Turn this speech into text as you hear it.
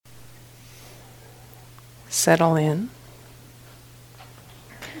settle in.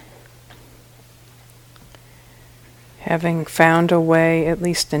 Having found a way, at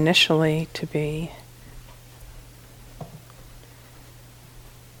least initially, to be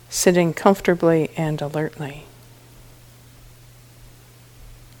sitting comfortably and alertly.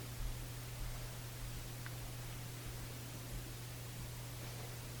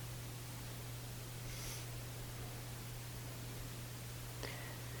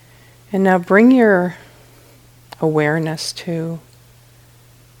 And now bring your awareness to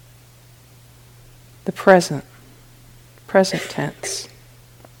the present tense.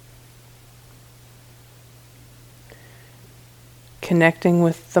 Connecting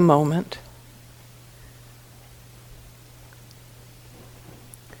with the moment.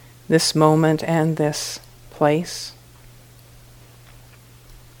 This moment and this place.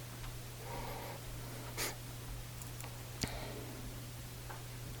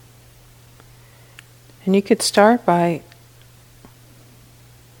 And you could start by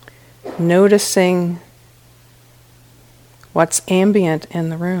noticing what's ambient in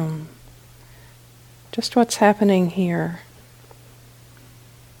the room. Just what's happening here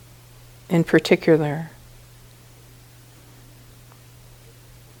in particular.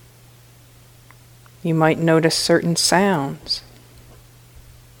 You might notice certain sounds.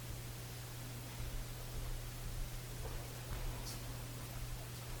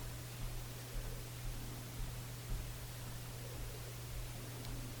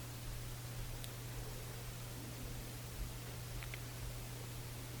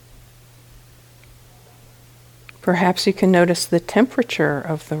 Perhaps you can notice the temperature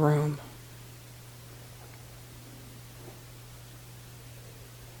of the room.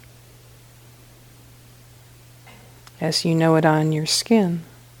 As you know it on your skin.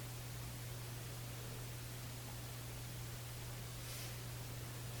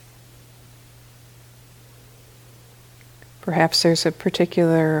 Perhaps there's a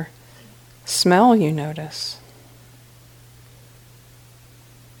particular smell you notice.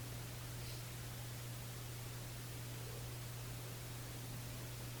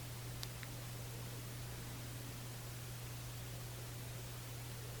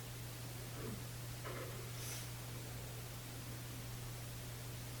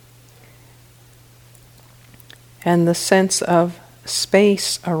 And the sense of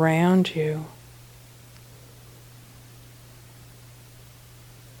space around you.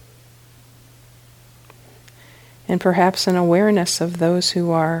 And perhaps an awareness of those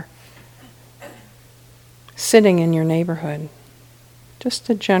who are sitting in your neighborhood. Just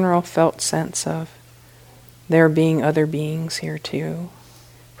a general felt sense of there being other beings here too,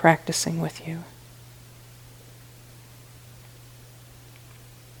 practicing with you.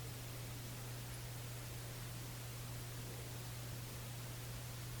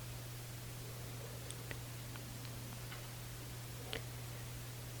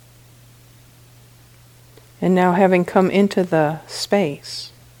 And now, having come into the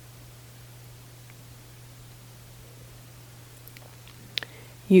space,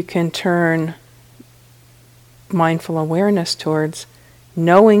 you can turn mindful awareness towards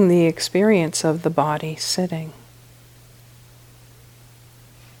knowing the experience of the body sitting.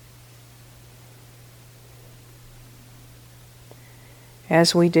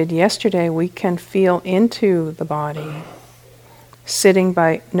 As we did yesterday, we can feel into the body, sitting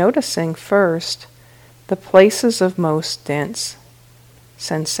by noticing first the places of most dense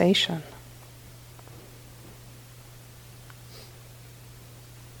sensation.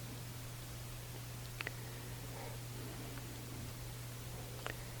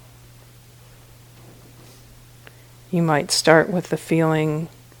 You might start with the feeling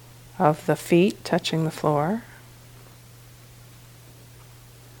of the feet touching the floor.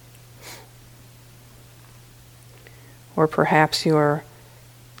 Or perhaps your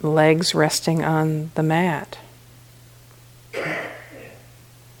legs resting on the mat.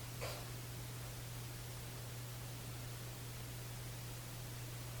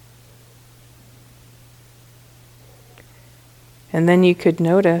 And then you could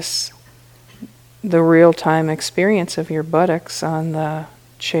notice the real-time experience of your buttocks on the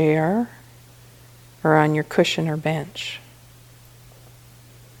chair or on your cushion or bench.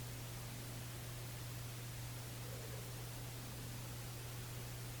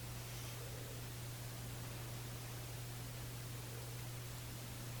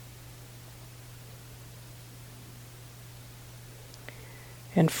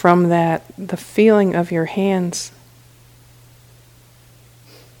 And from that, the feeling of your hands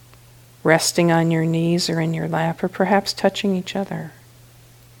resting on your knees or in your lap, or perhaps touching each other.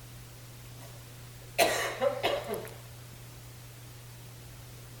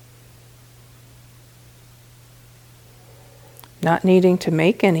 not needing to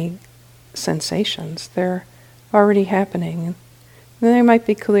make any sensations. They're already happening. They might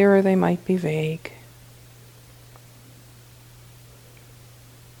be clear or they might be vague.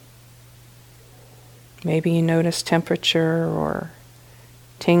 Maybe you notice temperature or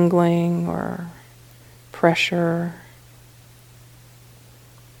tingling or pressure.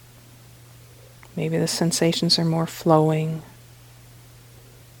 Maybe the sensations are more flowing.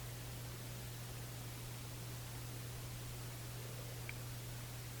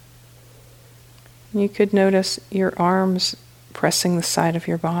 You could notice your arms pressing the side of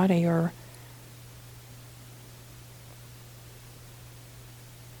your body, or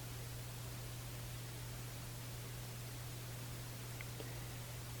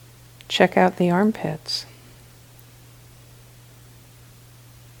check out the armpits.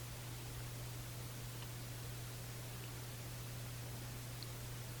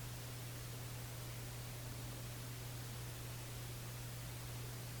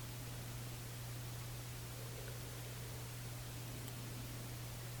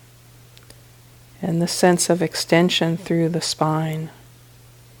 And the sense of extension through the spine,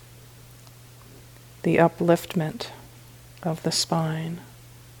 the upliftment of the spine.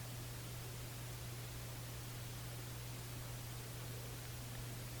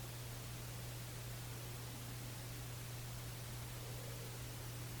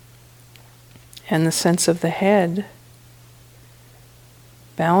 And the sense of the head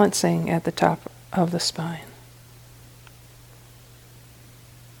balancing at the top of the spine.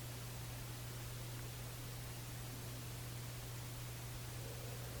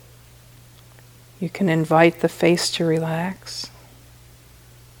 You can invite the face to relax.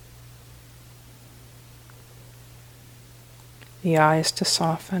 The eyes to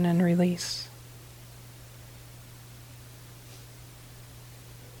soften and release.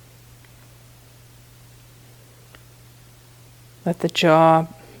 Let the jaw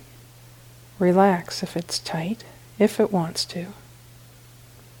relax if it's tight, if it wants to.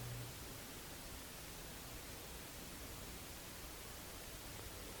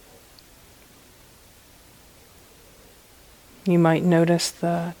 You might notice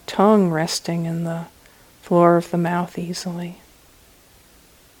the tongue resting in the floor of the mouth easily.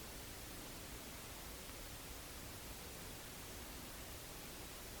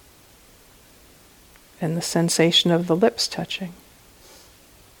 And the sensation of the lips touching.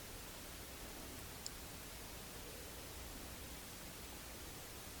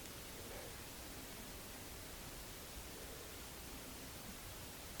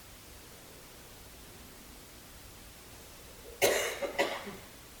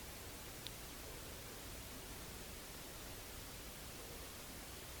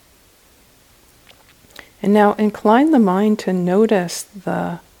 And now incline the mind to notice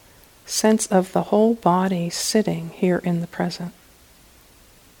the sense of the whole body sitting here in the present.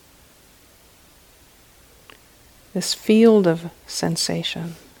 This field of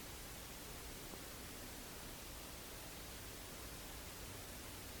sensation.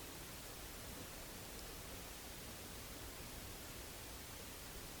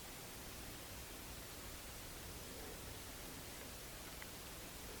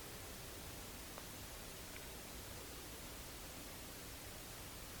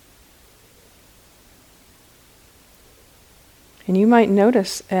 And you might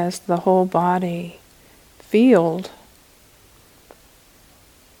notice as the whole body field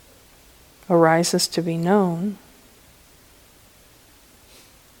arises to be known,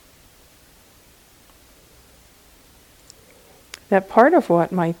 that part of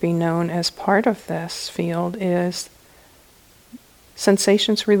what might be known as part of this field is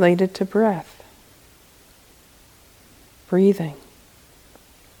sensations related to breath, breathing.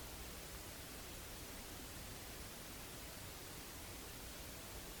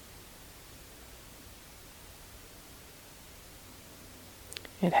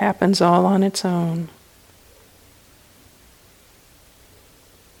 It happens all on its own.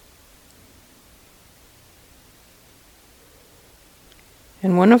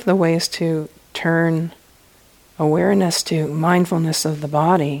 And one of the ways to turn awareness to mindfulness of the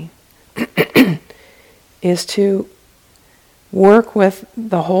body is to work with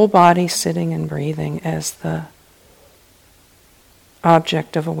the whole body sitting and breathing as the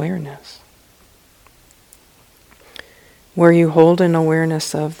object of awareness. Where you hold an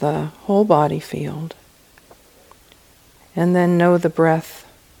awareness of the whole body field, and then know the breath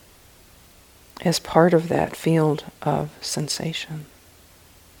as part of that field of sensation.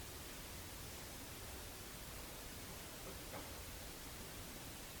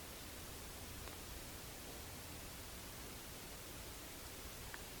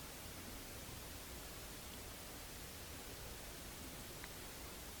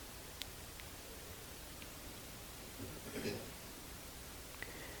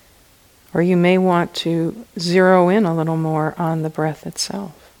 Or you may want to zero in a little more on the breath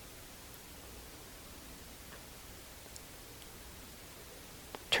itself.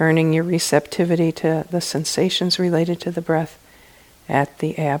 Turning your receptivity to the sensations related to the breath at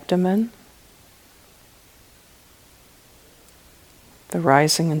the abdomen, the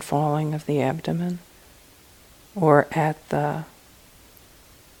rising and falling of the abdomen, or at the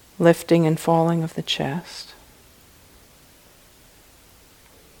lifting and falling of the chest,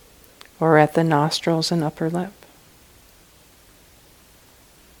 or at the nostrils and upper lip.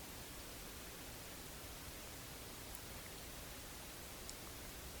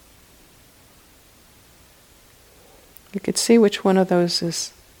 You could see which one of those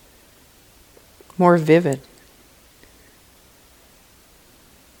is more vivid.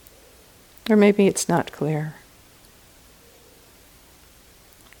 Or maybe it's not clear.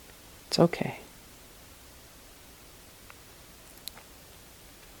 It's okay.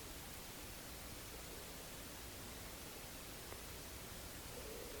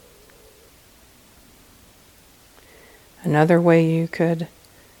 Another way you could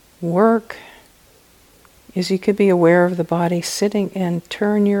work is you could be aware of the body sitting and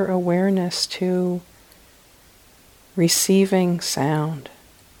turn your awareness to receiving sound.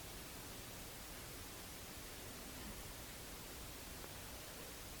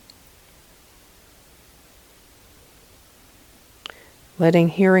 Letting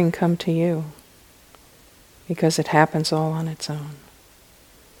hearing come to you, because it happens all on its own.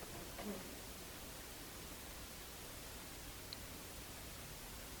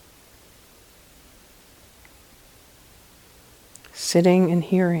 Sitting and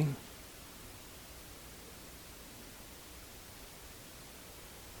hearing.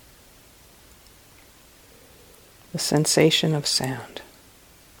 The sensation of sound.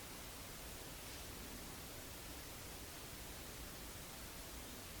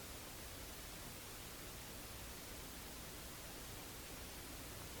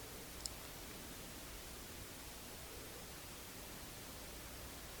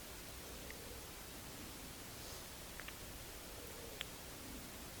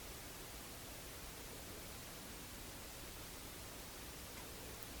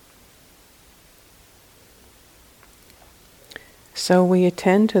 So we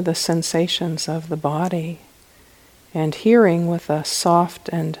attend to the sensations of the body and hearing with a soft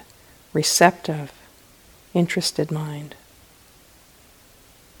and receptive, interested mind,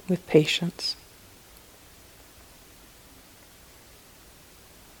 with patience.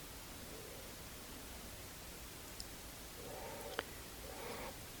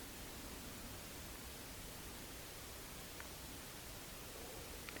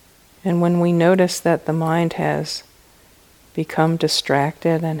 And when we notice that the mind has become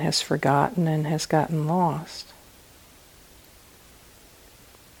distracted and has forgotten and has gotten lost,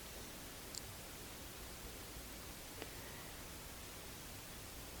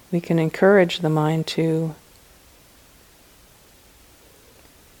 we can encourage the mind to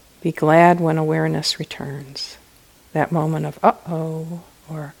be glad when awareness returns. That moment of, uh-oh,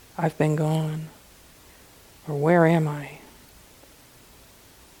 or I've been gone, or where am I?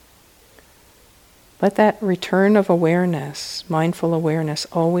 Let that return of awareness, mindful awareness,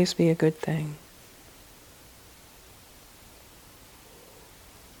 always be a good thing.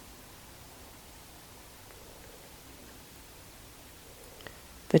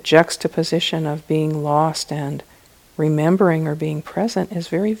 The juxtaposition of being lost and remembering or being present is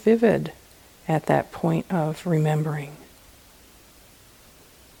very vivid at that point of remembering.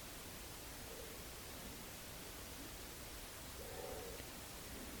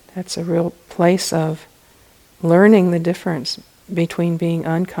 That's a real place of learning the difference between being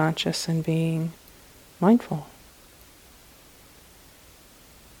unconscious and being mindful.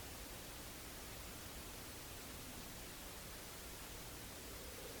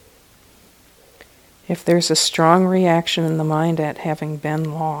 If there's a strong reaction in the mind at having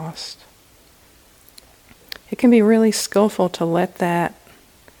been lost, it can be really skillful to let that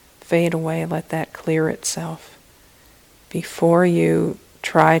fade away, let that clear itself before you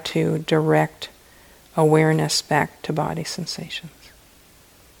try to direct awareness back to body sensations.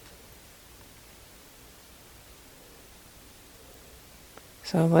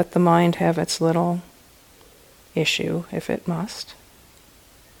 So let the mind have its little issue, if it must,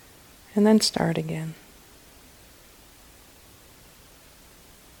 and then start again.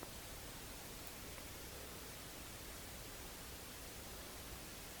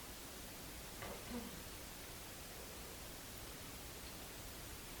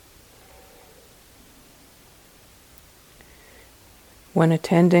 When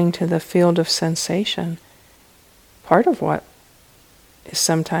attending to the field of sensation, part of what is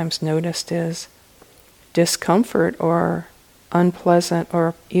sometimes noticed is discomfort or unpleasant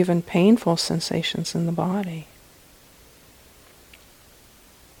or even painful sensations in the body.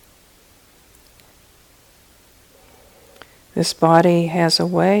 This body has a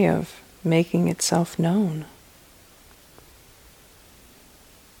way of making itself known.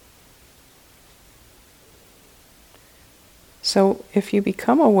 So if you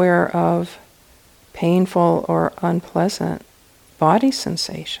become aware of painful or unpleasant body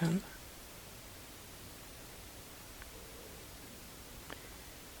sensation,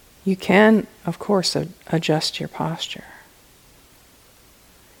 you can, of course, adjust your posture.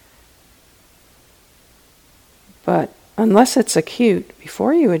 But unless it's acute,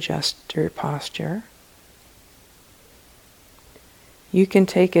 before you adjust your posture, you can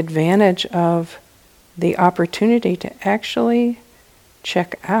take advantage of the opportunity to actually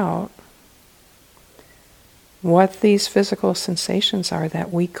check out what these physical sensations are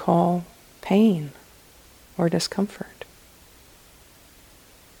that we call pain or discomfort.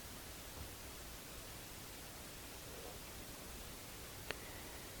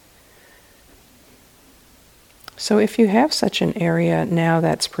 So if you have such an area now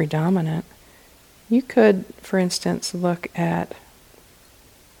that's predominant, you could, for instance, look at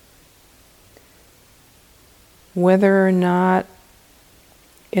whether or not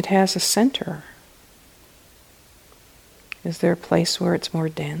it has a center. Is there a place where it's more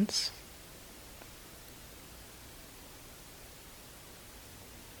dense?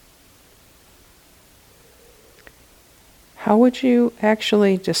 How would you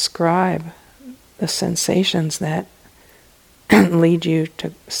actually describe the sensations that lead you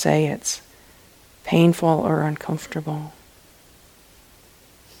to say it's painful or uncomfortable?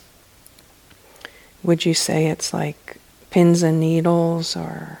 Would you say it's like pins and needles,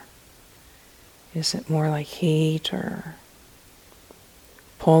 or is it more like heat or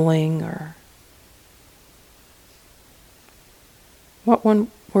pulling, or what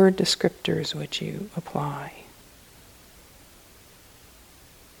one-word descriptors would you apply?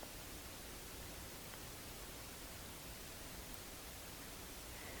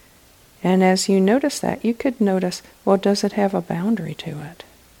 And as you notice that, you could notice, well, does it have a boundary to it?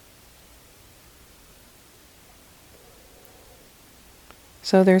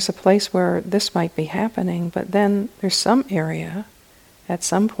 So there's a place where this might be happening, but then there's some area at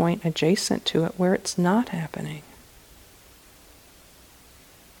some point adjacent to it where it's not happening.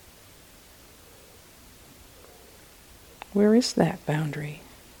 Where is that boundary?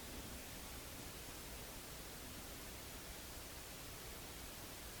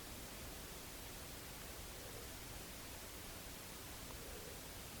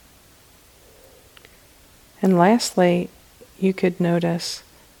 And lastly, you could notice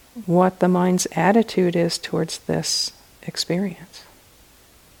what the mind's attitude is towards this experience.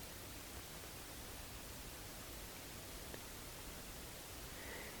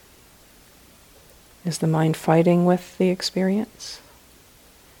 Is the mind fighting with the experience?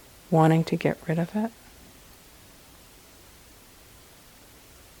 Wanting to get rid of it?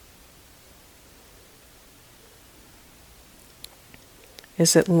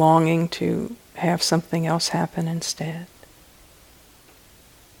 Is it longing to have something else happen instead?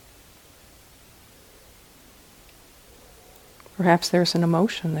 Perhaps there's an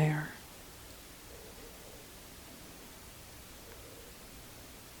emotion there.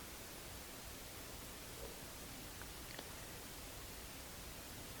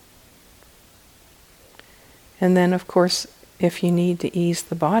 And then, of course, if you need to ease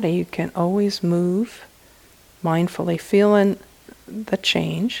the body, you can always move mindfully, feeling the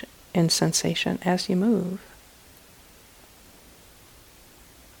change in sensation as you move.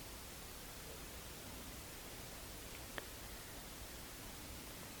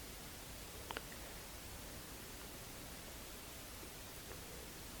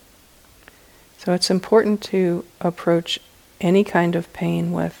 So it's important to approach any kind of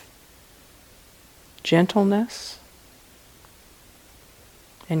pain with gentleness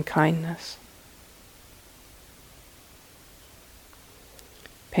and kindness.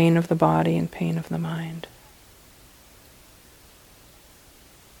 Pain of the body and pain of the mind.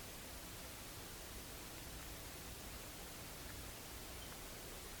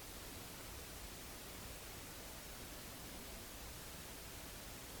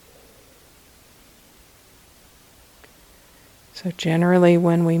 So generally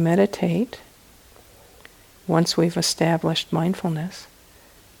when we meditate, once we've established mindfulness,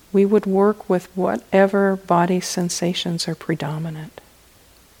 we would work with whatever body sensations are predominant.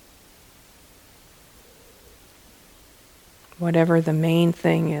 Whatever the main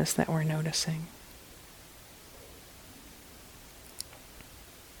thing is that we're noticing.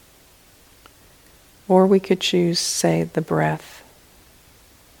 Or we could choose, say, the breath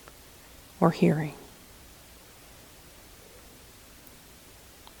or hearing.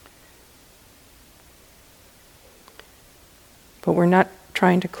 But we're not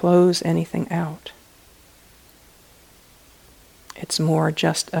trying to close anything out. It's more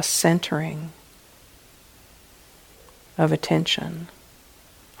just a centering of attention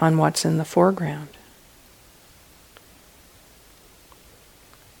on what's in the foreground.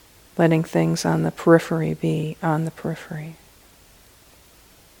 Letting things on the periphery be on the periphery.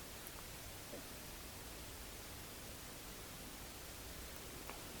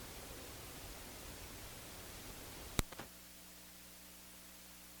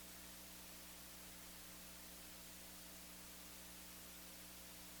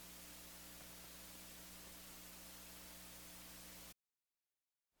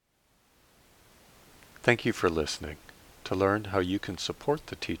 Thank you for listening. To learn how you can support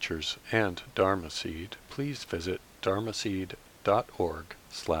the teachers and Dharma Seed, please visit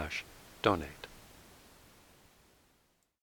dharmaseed.org/donate.